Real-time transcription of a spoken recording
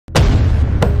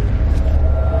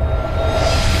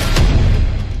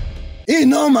Hii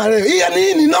noma leo.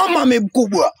 Hii nini noma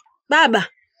mkubwa?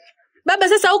 Baba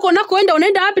sasa huko unakoenda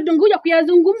unaenda wapi? Tungekuja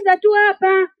kuyazungumza tu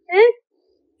hapa.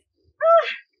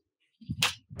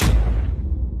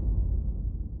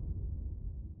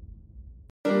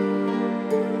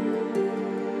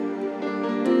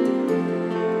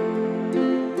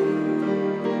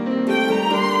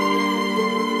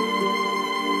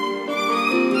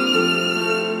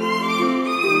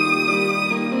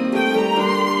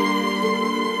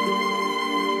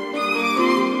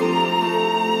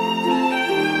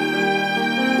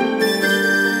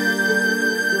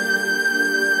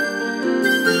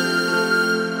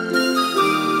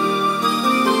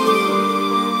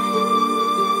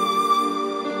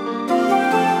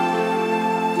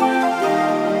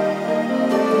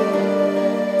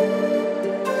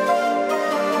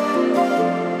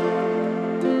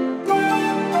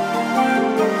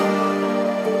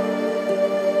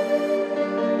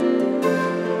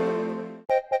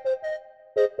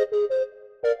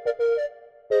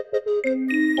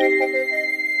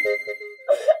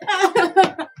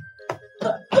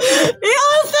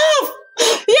 Yusuf!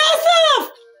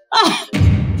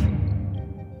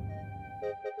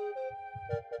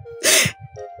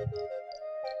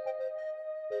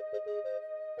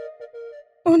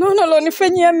 Unaona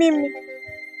lonifanyia mimi?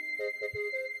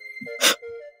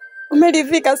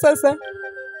 Umeridhika sasa?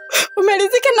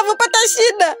 Umeridhika ninapopata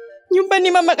shida?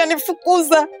 Nyumbani mama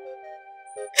kanifukuza.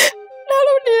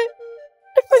 Narudi.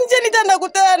 Nje nitaenda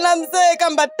kutana na mzee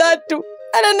kamba 3.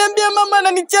 Ananiambia mama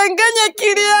ananichanganya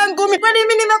akili yangu. Kwani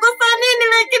mimi nimekosa nini?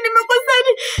 Lakini nimekosa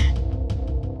nini?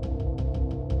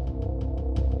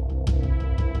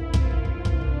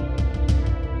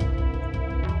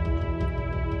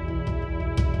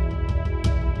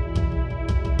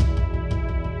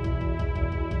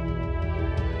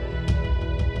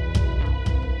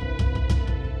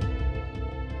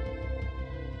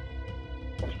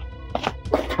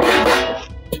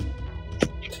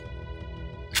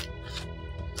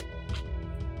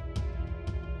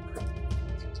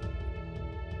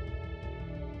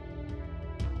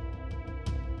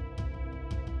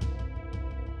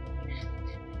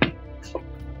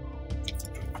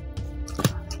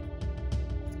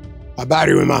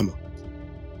 Habari we mama.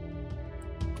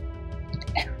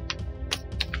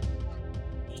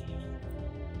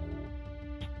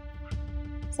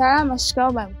 Salama,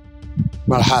 shikao baba.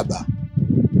 Marhaba.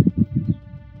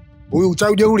 Huyu cha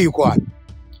ujeuri yuko wapi?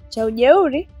 Cha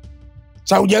ujeuri?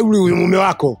 Cha ujeuri huyu mume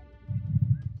wako.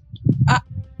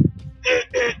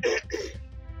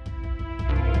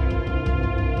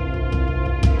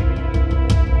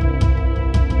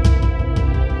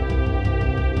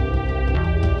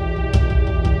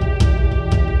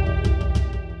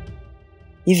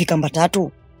 Hivi kamba 3?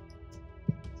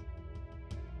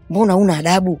 Mbona una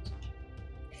adabu?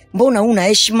 Mbona una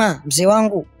heshima mzee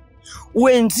wangu?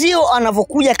 Wenzio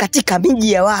anavokuja katika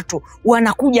miji ya watu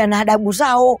wanakuja na adabu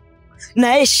zao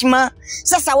na heshima.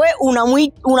 Sasa we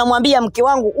unamwambia mke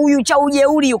wangu huyu cha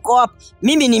ujeuri yuko wapi?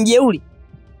 Mimi ni mjeuri?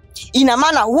 Ina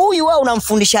maana huyu wewe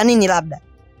unamfundisha nini labda?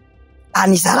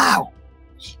 Anisalau.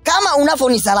 Kama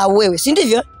unavonisalau wewe, si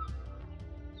ndivyo?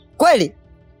 Kweli?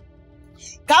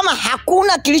 Kama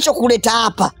hakuna kilichokuleta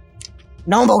hapa,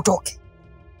 naomba utoke.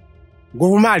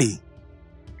 Nguvu mali,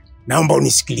 naomba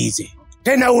unisikilize.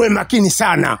 Tena uwe makini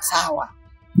sana. Sawa.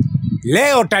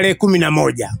 Leo tarehe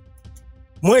 11,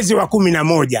 mwezi wa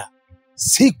 11,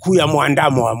 siku ya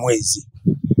muandamo wa mwezi.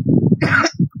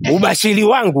 Ubashiri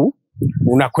wangu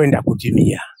unakwenda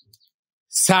kutimia.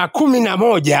 Saa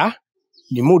 11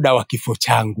 ni muda wa kifo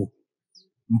changu.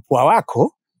 Mpwa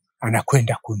wako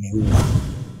anakwenda kuniua.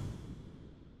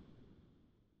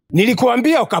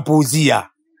 Nilikuambia ukapuuzia.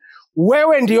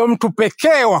 Wewe ndio mtu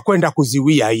pekee wa kwenda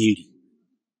kuziwia hili.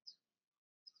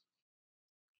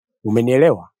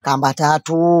 Umenielewa? Kamba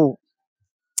 3.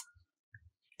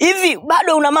 Hivi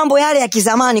bado una mambo yale ya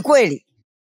kizamani kweli?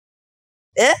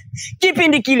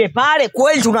 Kipindi kile pale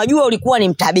kweli tunajua ulikuwa ni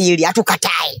mtabiri,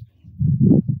 hatukatai.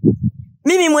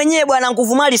 Mimi mwenyewe bwana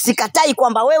Nguvu Mali sikatai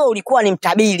kwamba wewe ulikuwa ni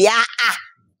mtabiri.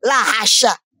 La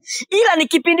hasha. Ila ni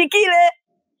kipindi kile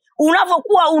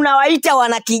unavokuwa unawaita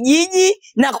wanakijiji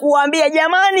na kuambia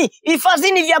jamani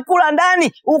hifadhini vyakula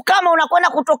ndani, ukama unakwenda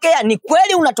kutokea, ni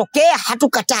kweli unatokea,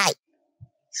 hatukatai.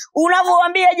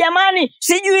 Unavoambia jamani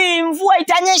sijui mvua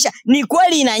itanyesha, ni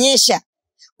kweli inanyesha.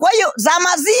 Kwa hiyo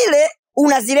zama zile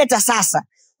unazileta sasa.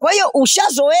 Kwa hiyo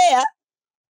ushazoea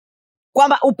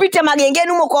kwamba upite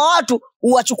magengeni huko kwa watu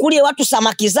uwachukulie watu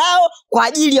samaki zao kwa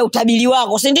ajili ya utabiri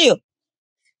wako, si ndio?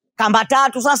 Kamba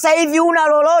 3 sasa hivi una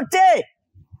lolote.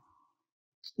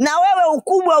 Na wewe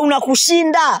ukubwa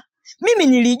unakushinda. Mimi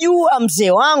nilijua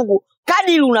mzee wangu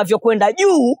kadiri unavyokwenda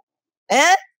juu,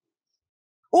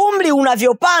 umri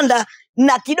unavyopanda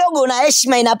na kidogo na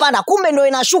heshima inapanda, kumbe ndo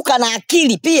inashuka na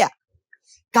akili pia.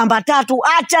 Kamba tatu,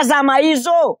 acha zama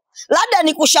hizo. Labda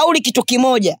nikushauri kitu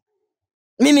kimoja.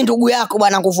 Mimi ndugu yako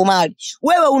bwana Nguvumali.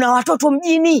 Wewe una watoto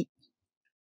mjini.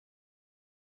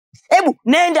 Hebu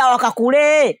nenda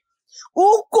wakakulee.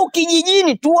 Huku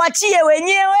kijijini tuachie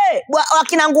wenyewe.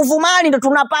 Wakina Nguvumali ndo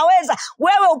tunapaweza.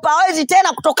 Wewe upawezi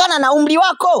tena kutokana na umri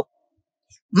wako.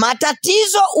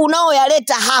 Matatizo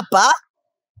unaoyaleta hapa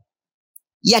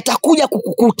yatakuja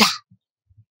kukukuta.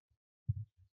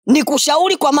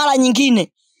 Nikushauri kwa mara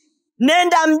nyingine,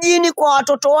 nenda mjini kwa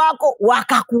watoto wako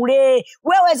wakakulee.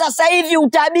 Wewe sasa hivi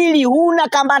utabiri huna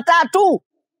kamba tatu.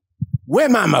 We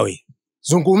mama we,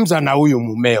 zungumza na huyu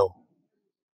mumeo.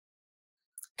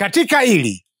 Katika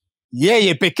hili,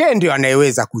 yeye pekee ndio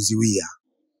anayeweza kuziwia.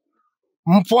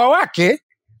 Mpwa wake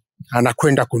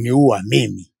anakwenda kuniua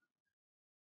mimi.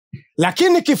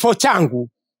 Lakini kifo changu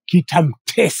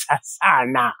kitamtesa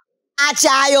sana. Acha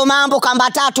hayo mambo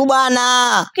kamba tatu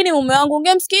bwana. Lakini mume wangu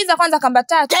ungemsikiliza kwanza kamba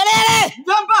tatu. Kelele!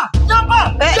 Jamba!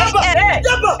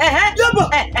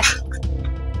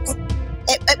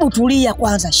 Hebu tulia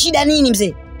kwanza. Shida nini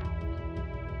mzee?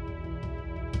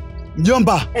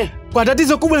 Mjomba, kwa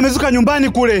tatizo kubwa limezuka nyumbani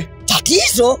kule.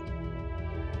 Tatizo?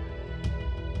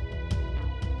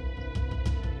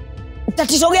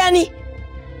 Tatizo gani?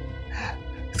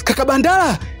 Kaka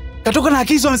Bandala katoka na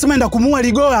akizo, amesema enda kumuua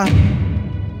Ligola.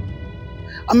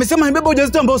 Amesema nibeba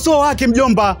ujauzito ambao sio wake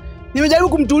mjomba. Nimejaribu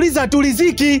kumtuliza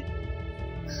atuliziki.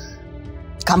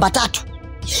 Kamba tatu.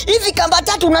 Hivi kamba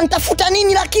tatu unanitafuta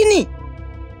nini lakini?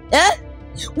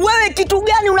 Wewe kitu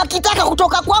gani unakitaka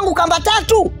kutoka kwangu kamba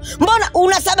tatu? Mbona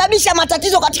unasababisha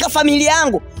matatizo katika familia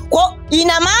yangu? Kwa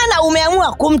ina maana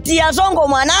umeamua kumtia zongo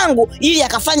mwanangu ili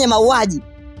akafanye mauaji.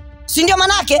 Si ndio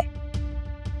manake?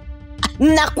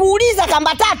 Nakuuliza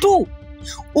kamba tatu.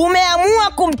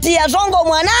 Umeamua kumtia zongo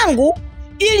mwanangu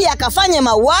ili akafanye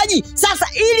mauaji? Sasa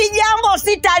ili jambo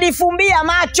sitalifumbia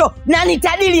macho na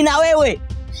nitadili na wewe.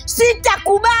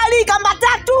 Sitakubali kamba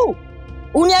tatu.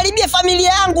 Uniharibie familia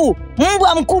yangu.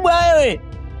 Mbwa mkubwa wewe.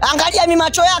 Angalia mi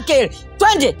macho yake.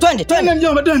 Twende. Twende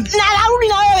mjomba, twende. Na narudi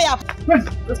na wewe hapa.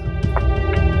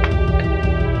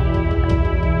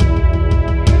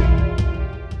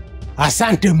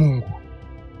 Asante Mungu.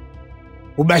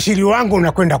 Ubashiri wangu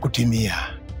unakwenda kutimia.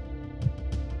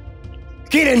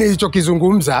 Kile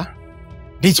nilichokizungumza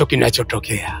ndicho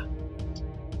kinachotokea.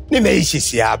 Nimeishi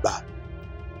siaba.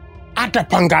 Hata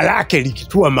panga lake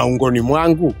likitua maungoni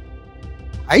mwangu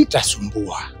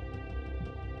haitasumbua.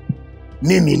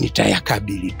 Mimi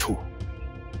nitayakabili tu.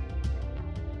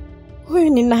 Huyu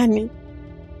ni nani?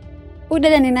 Huyu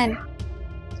dada ni nani?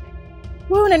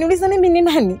 Wewe unaniuliza mimi ni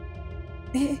nani?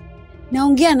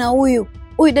 Naongea na huyu.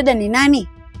 Huyu dada ni nani?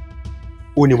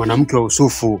 Huyu ni mwanamke wa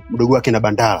Usufu, mdogo wake na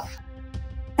Bandala.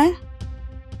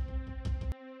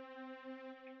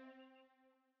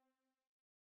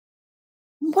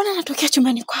 Mbona anatokea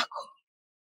chumbani kwako?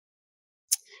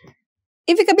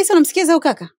 Hivi kabisa unamsikiza huyu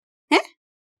kaka?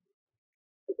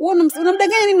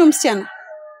 Unamdanganya nini msichana?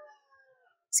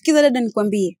 Sikiza dada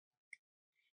nikwambie.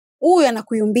 Huyu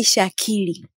anakuyumbisha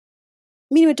akili.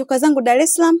 Mimi nimetoka zangu Dar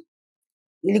es Salaam,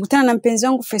 nilikutana na mpenzi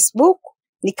wangu Facebook,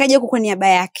 nikaja huku kwa niaba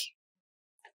yake.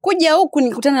 Kuja huku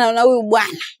nikutana na huyu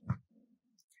bwana.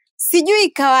 Sijui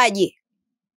ikawaje.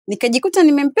 Nikajikuta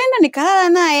nimempenda, nikalala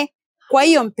naye. Kwa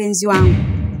hiyo mpenzi wangu.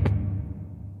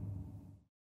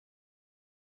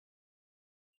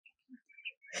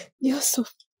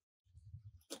 Yusuf.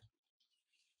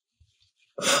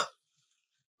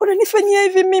 Unanifanyia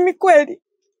hivi mimi kweli?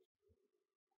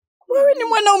 Wewe ni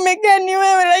mwanaume gani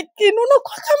wewe, lakini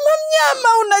unakuwa kama mnyama,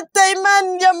 una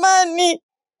taimani jamani.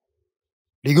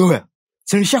 Ligola,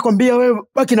 silishakwambia wewe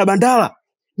baki na Bandala.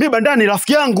 Mimi Bandala ni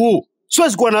rafiki yangu.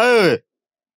 Siwezi kuwa na wewe.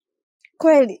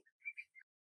 Kweli.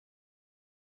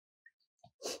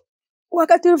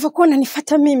 Wakati ulivyokuwa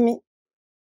unanifuata mimi,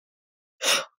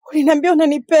 uliniambia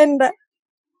unanipenda.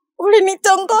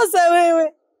 Ulinitongoza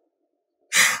wewe.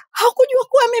 Haukujua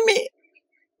kuwa mimi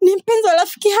ni mpenzi wa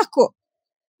rafiki yako.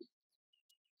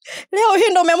 Leo hii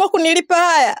ndo umeamua kunilipa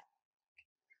haya.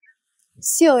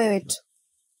 Sio wewe tu.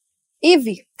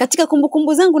 Hivi katika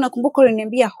kumbukumbu zangu nakumbuka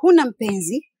uliniambia huna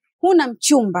mpenzi, huna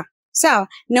mchumba, sawa?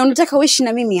 Na unataka uishi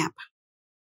na mimi hapa.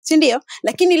 Si ndio?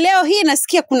 Lakini leo hii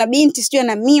nasikia kuna binti sijui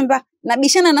ana mimba,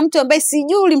 nabishana na mtu ambaye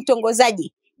sijui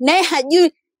ulimtongozaji. Naye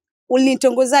hajui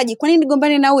ulinitongozaji. Kwa nini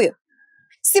nigombane na huyo?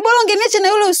 Si bora ungeniacha na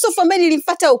yule Yusufu ambaye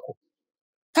nilimfuata huko.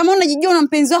 Kama unajijua na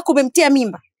mpenzi wako umemtia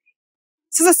mimba.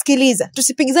 Sasa sikiliza,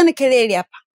 tusipigizane kelele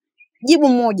hapa. Jibu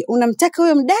moja, unamtaka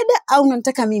huyo mdada au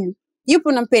unamtaka mimi? Yupo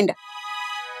unampenda?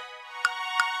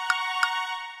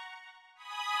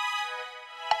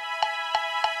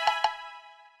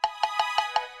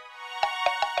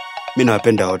 Mimi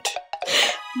nawapenda wote.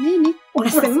 Nini?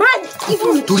 Unasemaje?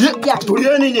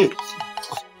 Tulie nini?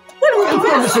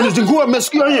 Wewe msinizingua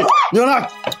mmesikia nini? Niona.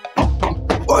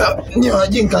 Oya, ni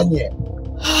wajinga nye.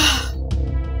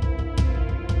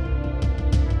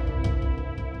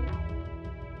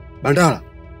 Bandala.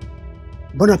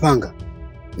 Mbona panga?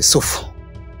 Yusufu,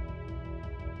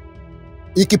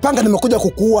 ikipanga nimekuja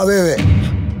kukuua wewe.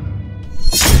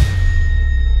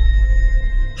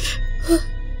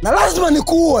 Na lazima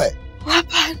nikuue.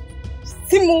 Hapana.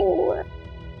 Simuue.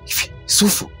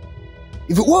 Yusufu,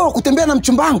 hivi wewe kutembea na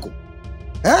mchumba wangu?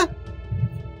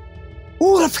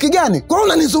 Rafiki gani? Kwa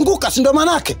nini unanizunguka, si ndo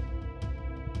manake?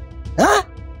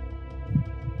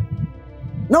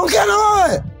 Naongea na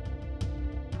wewe.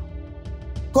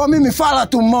 Kwa mimi fala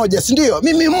tu mmoja, si ndio?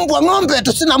 Mimi mbwa ng'ombe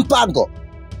tu, sina mpango.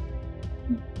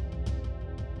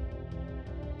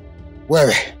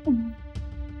 Wewe.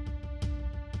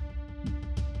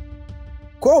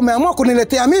 Kwa umeamua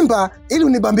kuniletea mimba ili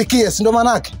unibambikie, si ndo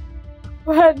manake?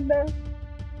 Hapana.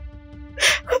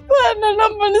 Hapana,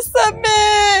 naomba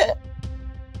nisamehe.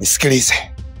 Nisikilize.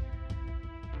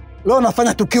 Leo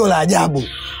nafanya tukio la ajabu.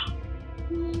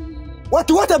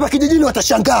 Watu wote hapa kijijini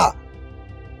watashangaa.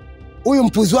 Huyu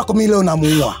mpuzi wako mimi leo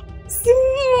namuua.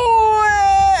 Simuue.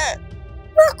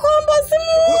 Nakuomba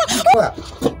simuue.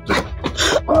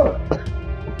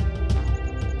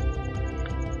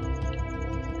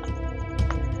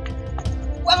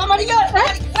 Mama Ligala.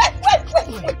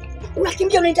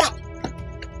 Unakimbia unaenda.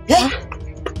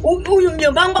 Huyu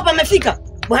mjomba wangu hapa amefika.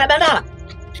 Bwana Bandala.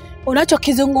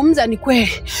 Unachokizungumza ni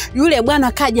kweli. Yule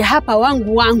bwana kaja hapa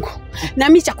wangu. Na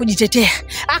mimi cha kujitetea.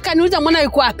 Akaniuliza mwana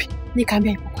yuko wapi?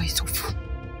 Nikamwambia yuko kwa Yusufu.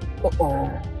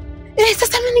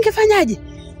 Sasa mimi ningefanyaje?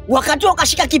 Wakati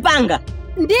ukashika kipanga.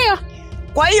 Ndio.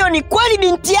 Kwa hiyo ni kweli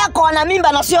binti yako ana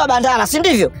mimba na sio Bandala, si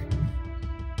ndivyo?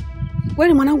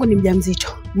 Kweli mwanangu ni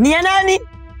mjamzito. Ni ya nani?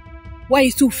 Wa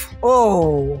Yusufu.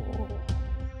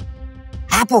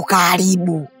 Hapo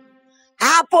karibu.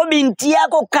 Hapo binti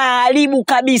yako karibu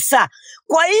kabisa.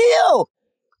 Kwa hiyo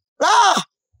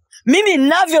mimi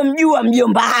ninavyomjua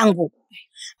mjomba wangu,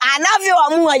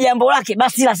 anavyoamua jambo lake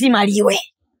basi lazima liwe.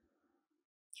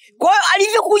 Kwa hiyo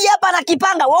alivyokuja hapa na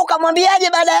kipanga, wewe ukamwambiaje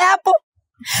baada ya hapo?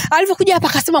 Alivyokuja hapa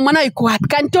akasema mwanao yuko wapi?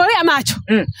 Kanitolea macho.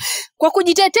 Kwa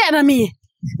kujitetea na mie.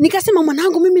 Nikasema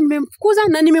mwanangu mimi nimemfukuza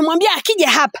na nimemwambia akija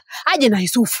hapa aje na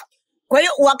Yusufu. Kwa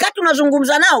hiyo wakati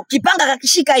unazungumza nao kipanga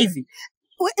kakishika hivi.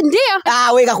 Ndio.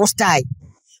 Wewe kakustai.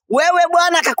 Wewe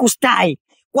bwana kakustai.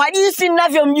 Kwa jinsi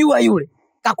ninavyomjua yule,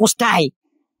 kakustai.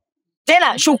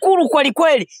 Tena shukuru kweli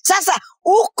kweli. Sasa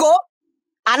uko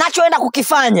anachoenda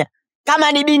kukifanya,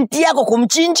 kama ni binti yako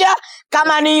kumchinja,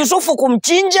 kama ni Yusufu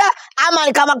kumchinja,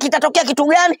 ama kama kitatokea kitu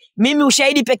gani, mimi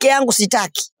ushahidi peke yangu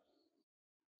sitaki.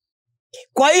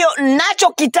 Kwa hiyo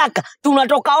ninachokitaka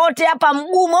tunatoka wote hapa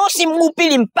mguu mosi mguu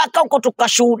pili mpaka huko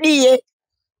tukashuhudie.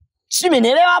 Si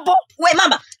umenielewa hapo? We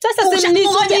mama, sasa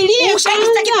usinisubirie. Ushahidi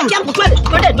peke yangu, twende.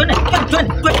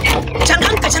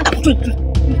 Changamka.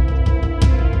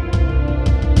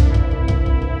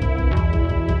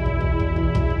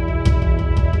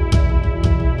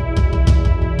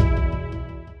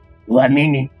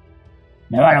 Uamini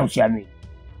na wala usiamini,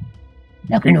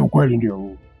 lakini ukweli ndio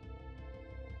huu.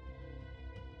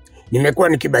 Nimekuwa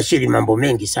nikibashiri mambo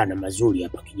mengi sana mazuri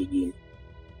hapa kijijini,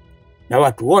 na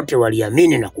watu wote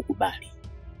waliamini na kukubali.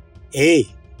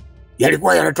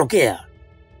 Yalikuwa yanatokea.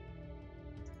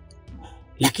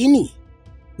 Lakini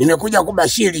nimekuja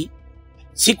kubashiri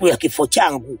siku ya kifo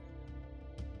changu,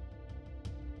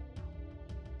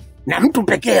 na mtu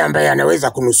pekee ambaye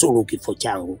anaweza kunusuru kifo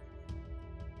changu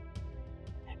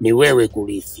ni wewe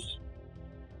kurithi.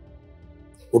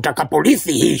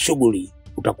 Utakapolithi hii shughuli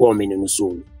utakuwa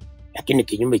umeninusuru, lakini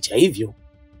kinyume cha hivyo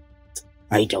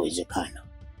haitawezekana.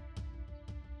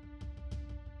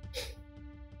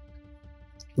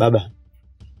 Baba,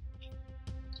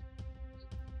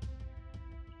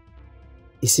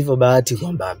 isivyo bahati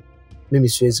kwamba mimi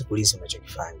siwezi kuliza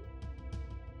unachokifanya.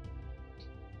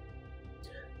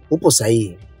 Upo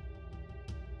sahihi.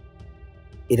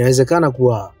 Inawezekana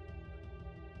kuwa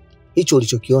hicho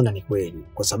ulichokiona ni kweli,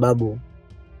 kwa sababu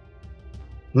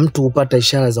mtu hupata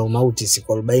ishara za umauti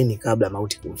siku 40 kabla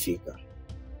mauti kumfika.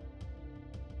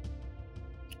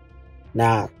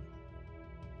 Na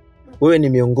wewe ni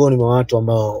miongoni mwa watu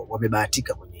ambao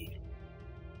wamebahatika kwenye hilo.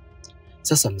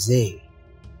 Sasa mzee,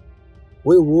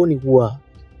 wewe huoni kuwa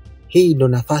hii ndo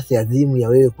nafasi adhimu ya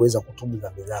wewe kuweza kutubu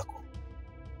dhambi zako?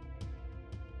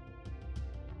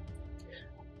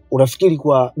 Unafikiri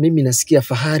kuwa mimi nasikia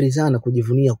fahari sana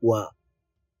kujivunia kuwa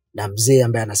na mzee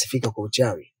ambaye anasifika kwa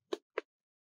uchawi?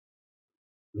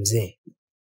 Mzee,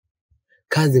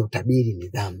 kazi ya utabiri ni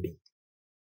dhambi.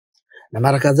 Na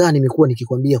mara kadhaa nimekuwa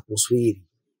nikikwambia kuhusu hili.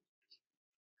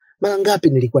 Mara ngapi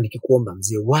nilikuwa nikikuomba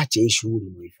mzee uache hii shughuli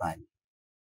unayoifanya.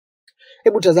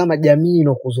 Hebu tazama jamii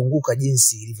inokuzunguka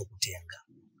jinsi ilivyokutenga.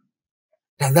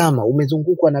 Tazama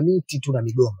umezungukwa na miti tu na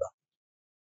migomba.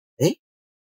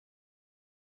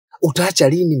 Utaacha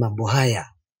lini mambo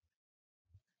haya?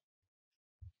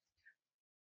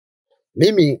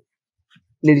 Mimi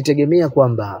nilitegemea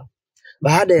kwamba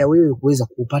baada ya wewe kuweza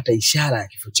kupata ishara ya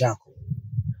kifo chako,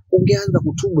 ungeanza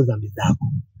kutubu dhambi zako.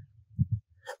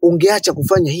 Ungeacha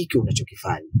kufanya hiki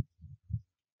unachokifanya.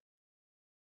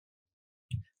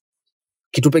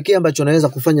 Kitu pekee ambacho naweza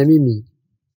kufanya mimi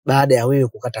baada ya wewe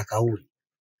kukata kauli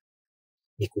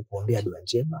ni kukuombea dua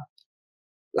njema,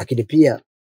 lakini pia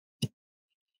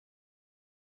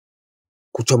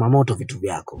kuchoma moto vitu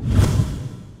vyako.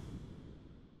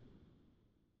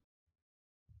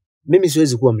 Mimi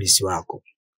siwezi kuwa mlisi wako.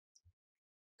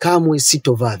 Kamwe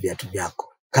sitovaa viatu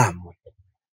vyako. Kamwe.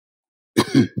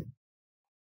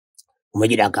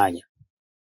 Umejidanganya.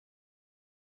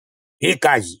 Hii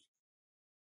kazi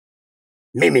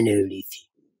mimi nilirithi.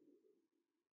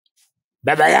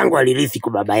 Baba yangu alirithi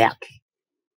kwa baba yake,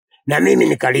 na mimi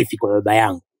nikarithi kwa baba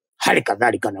yangu. Hali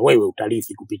kadhalika na wewe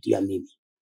utarithi kupitia mimi.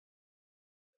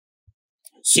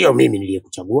 Sio mimi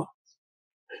niliyekuchagua.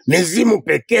 Mizimu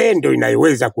pekee ndio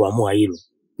inayoweza kuamua hilo.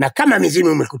 Na kama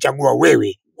mizimu imekuchagua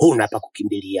wewe, huna pa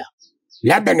kukimbilia.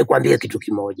 Labda nikwambie kitu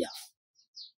kimoja.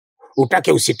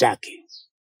 Utake usitake,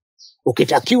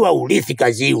 ukitakiwa urithi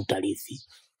kazi hii utarithi.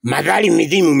 Madhali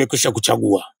mizimu imekwisha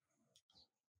kuchagua,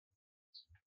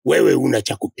 wewe una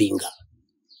cha kupinga.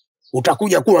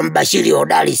 Utakuja kuwa mbashiri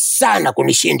hodari sana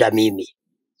kunishinda mimi,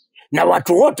 na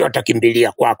watu wote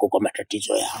watakimbilia kwako kwa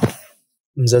matatizo yao.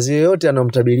 Mzazi yeyote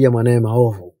anamtabiria mwanae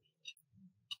maovu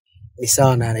ni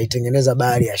sawa na anaitengeneza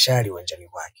bahari ya shari uwanjani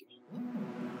kwake.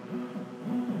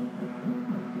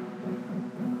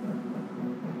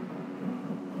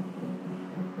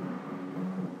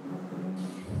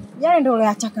 Yale ndio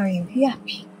unayotaka wewe.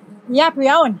 Yapi? Yapi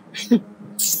yaone?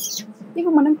 Hivi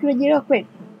mwanamke unajielewa kweli?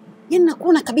 Yaani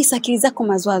nakuona kabisa akili zako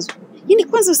mazwazo. Yaani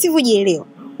kwanza usivyojielewa.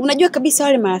 Unajua kabisa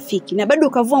wale marafiki na bado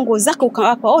ukavua nguo zako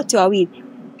ukawapa wote wawili.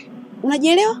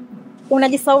 Unajielewa?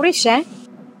 Unajisaurisha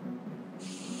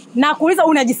Na kuuliza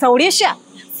unajisaurisha?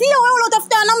 Sio wewe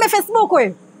unatafuta wanaume Facebook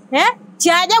wewe.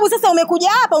 Cha ajabu sasa umekuja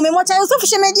hapa umemwacha Yusufu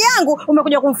shemeji yangu,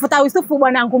 umekuja kumfuta Yusufu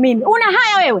bwanangu mimi. Una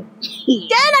haya wewe?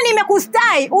 Tena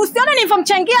nimekustai. Usione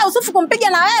nilivomchangia Yusufu kumpiga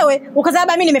na wewe, ukasema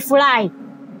mimi nimefurahi.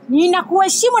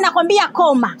 Ninakuheshimu na kwambia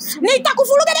koma.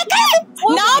 Nitakufuruga dakika.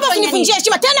 Naomba usinivunjie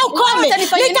heshima tena ukome.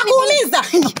 Nitakuumiza.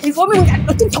 Hivyo mimi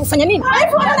nitakufanya nini?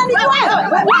 Hivyo unanijua wewe.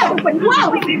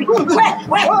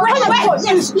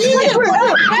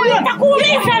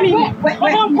 Nitakuumiza mimi.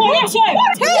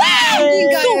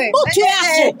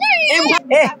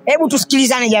 Hebu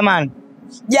tusikilizane jamani.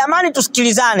 Jamani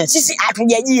tusikilizane. Sisi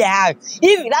hatujajia hayo.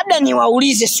 Hivi labda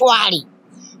niwaulize swali.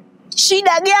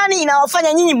 Shida gani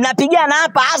inawafanya nyinyi mnapigana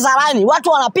hapa hadharani? Watu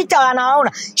wanapita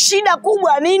wanawaona. Shida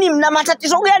kubwa nini? Mna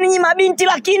matatizo gani nyinyi mabinti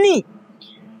lakini?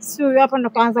 Sio hapa ndo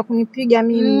kaanza kunipiga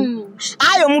mimi.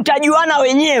 Hayo mtajuana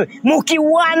wenyewe.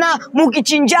 Mkiuana,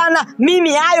 mkichinjana,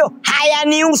 mimi hayo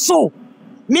hayanihusu.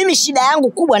 Mimi shida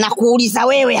yangu kubwa na kuuliza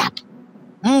wewe hapa.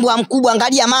 Mbwa mkubwa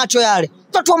angalia macho yale.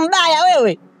 Mtoto mbaya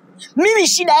wewe. Mimi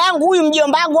shida yangu huyu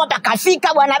mjomba wangu hapa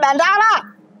kafika bwana Bandara.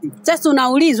 Sasa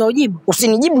unaulizwa ujibu.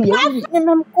 Usinijibu hivi.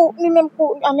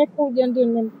 Nimemku amekuja ndio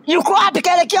nimemku. Yuko wapi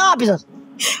kaelekea wapi sasa?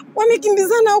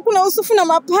 Wamekimbizana huku na Yusufu na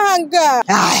mapanga.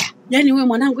 Haya. Yaani wewe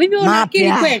mwanangu hivi una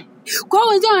akili kweli? Kwa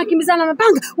hiyo wenzao wanakimbizana na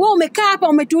mapanga, wewe umekaa hapa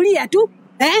umetulia tu,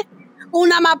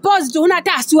 Una mapozi tu, una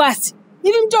hata wasiwasi.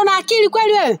 Hivi mtu una akili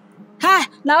kweli wewe?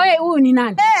 Na wewe huyu ni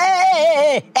nani?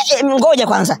 Ngoja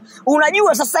kwanza.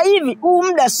 Unajua sasa hivi huu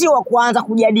muda sio wa kuanza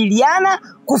kujadiliana,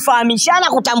 kufahamishana,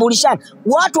 kutambulishana.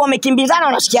 Watu wamekimbizana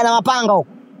wanashikiana mapanga huko.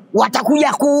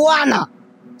 Watakuja kuuana.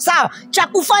 Sawa, cha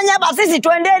kufanya hapa sisi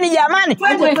twendeni jamani.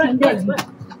 Twende.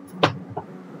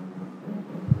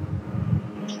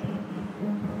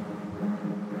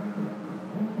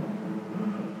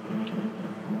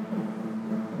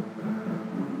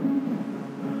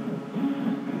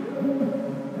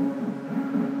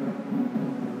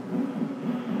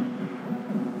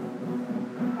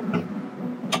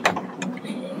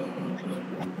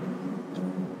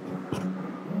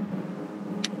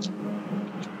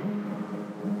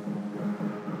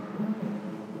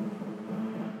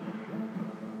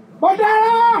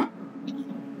 Bandara!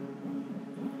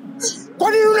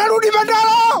 Kwa nini unarudi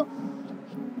Bandara?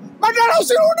 Bandara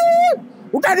usirudi!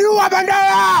 Utaniua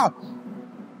Bandara!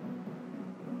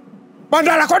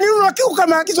 Bandara, kwa nini unakiuka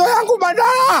maagizo yangu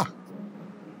Bandara?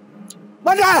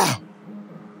 Bandara!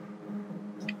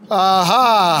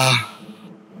 Aha.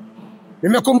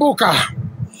 Nimekumbuka.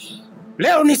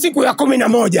 Leo ni siku ya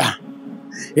 11.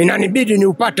 Inanibidi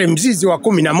niupate mzizi wa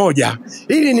 11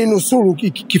 ili ninusuru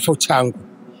kifo changu.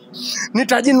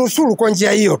 Nitajinusuru kwa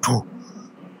njia hiyo tu.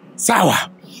 Sawa.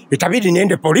 Itabidi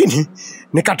niende porini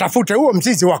nikatafute huo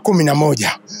mzizi wa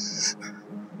 11.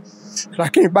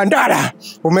 Lakini Bandara,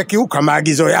 umekiuka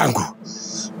maagizo yangu.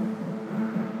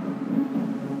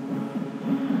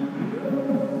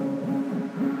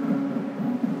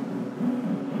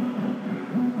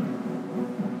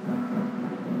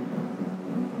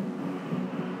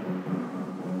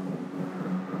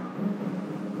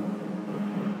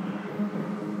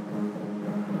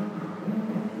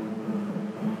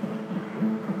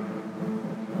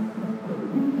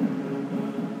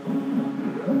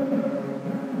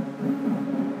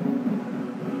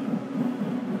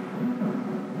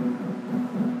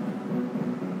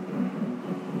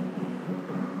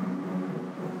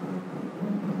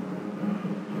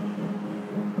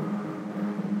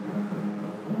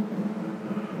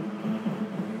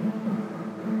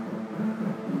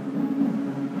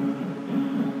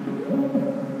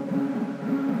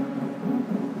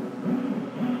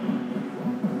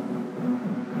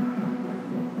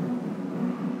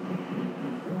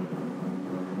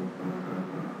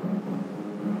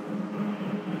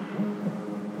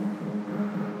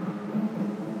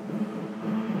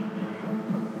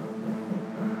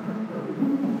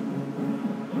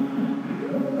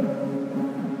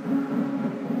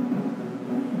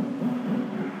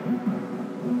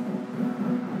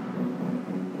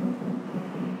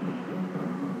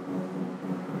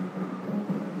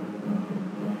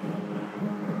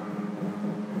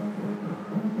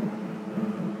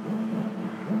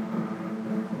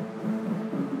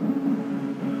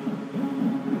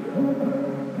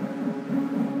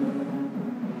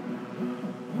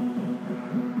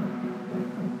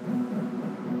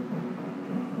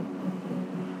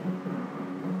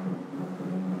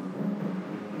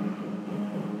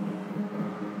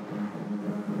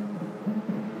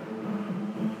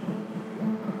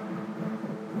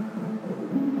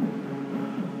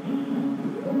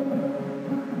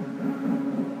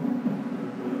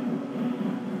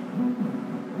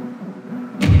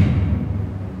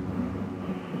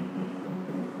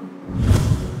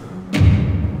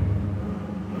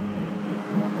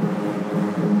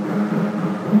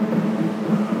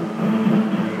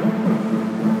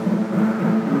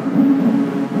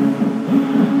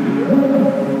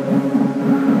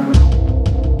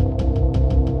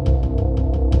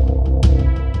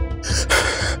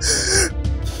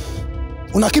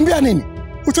 Unakimbia nini?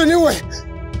 Utaniue.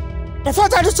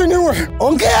 Tafadhali usiniue.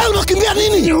 Ongea, unakimbia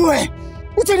nini? Niue.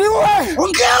 Utaniue.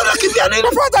 Ongea, unakimbia nini?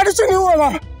 Tafadhali usiniue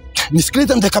baba.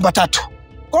 Nisikilize mzee Kamba Tatu.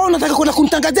 Kwa hiyo unataka kwenda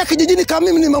kunitangazia kijijini kama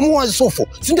mimi nimemuua Yusufu?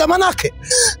 Si ndio manake?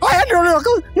 Haya ndio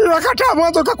nilikataa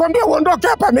mwanzo kakwambia uondoke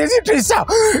hapa miezi 9.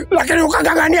 Lakini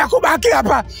ukangangania kubaki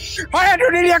hapa. Haya ndio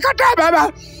nilikataa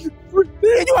baba.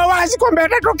 Nilijua wazi kwamba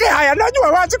yatatokea haya. Najua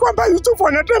wazi kwamba Yusufu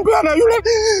anatembea na yule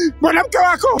mwanamke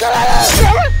wako.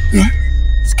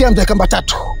 Sikia mzee Kamba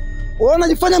Tatu. Wewe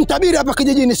unajifanya mtabiri hapa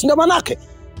kijijini, si ndio manake?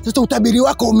 Sasa utabiri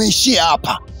wako umeishia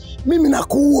hapa. Mimi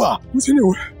nakuua.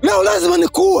 Usiniue. Leo lazima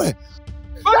nikuue.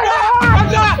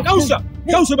 Kausha!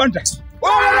 Kausha banda!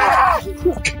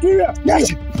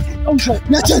 Niache.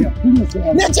 Niacheni.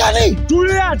 Niacheni.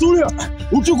 Tulia, tulia.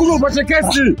 Uchukume upate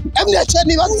kesi. Hebu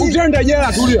niacheni basi. Utenda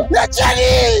jela, tulia.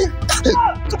 Niacheni.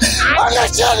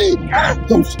 Niacheni.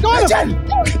 Niacheni.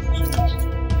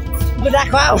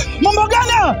 Mambo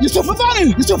gani? Yusufu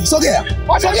fani. Yusufu sogea.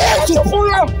 Sogea Yusufu.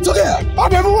 Sogea.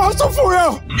 Amemuua Yusufu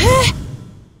huyo.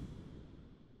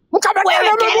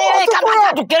 Wewe Kamba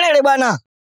Tatu kelele bwana.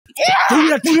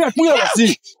 Tulia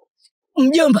basi.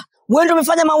 Mjomba, wewe ndio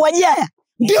umefanya mauaji haya?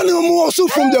 Ndio nimemuua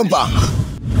Yusufu mjomba.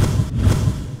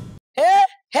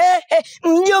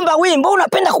 Mjomba wewe, mbona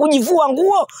unapenda kujivua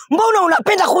nguo? Mbona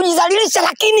unapenda kujizalilisha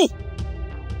lakini?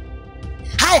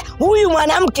 Haya, huyu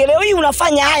mwanamke leo hii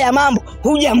unafanya haya mambo,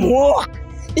 hujamuoa.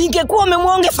 Ingekuwa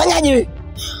umemuoa ungefanyaje wewe?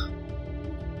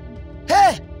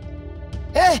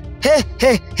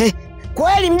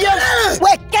 Kweli mjomba,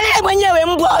 wewe kelele mwenyewe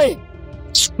mbwa wewe.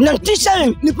 Unanitisha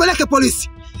mimi. Nipeleke polisi.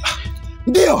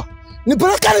 Ndio,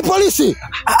 nipelekeni polisi.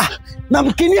 Na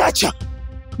mkiniacha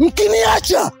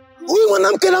huyu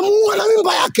mwanamke namuua na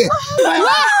mimba yake.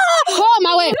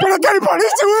 Koma wewe. Pelekeni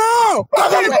polisi huyo.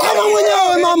 Kama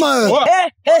mwenyewe mama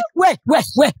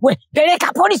we.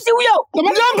 Peleka polisi huyo.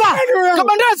 Mjomba,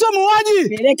 Kabandala sio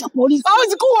muuaji. Peleka polisi.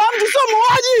 Hawezi kuwa mtu, sio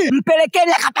muuaji.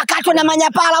 Mpelekeni akapakatwe na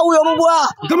manyapala huyo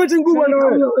mbwa. Kama tingubwa na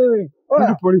wewe.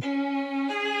 Polisi.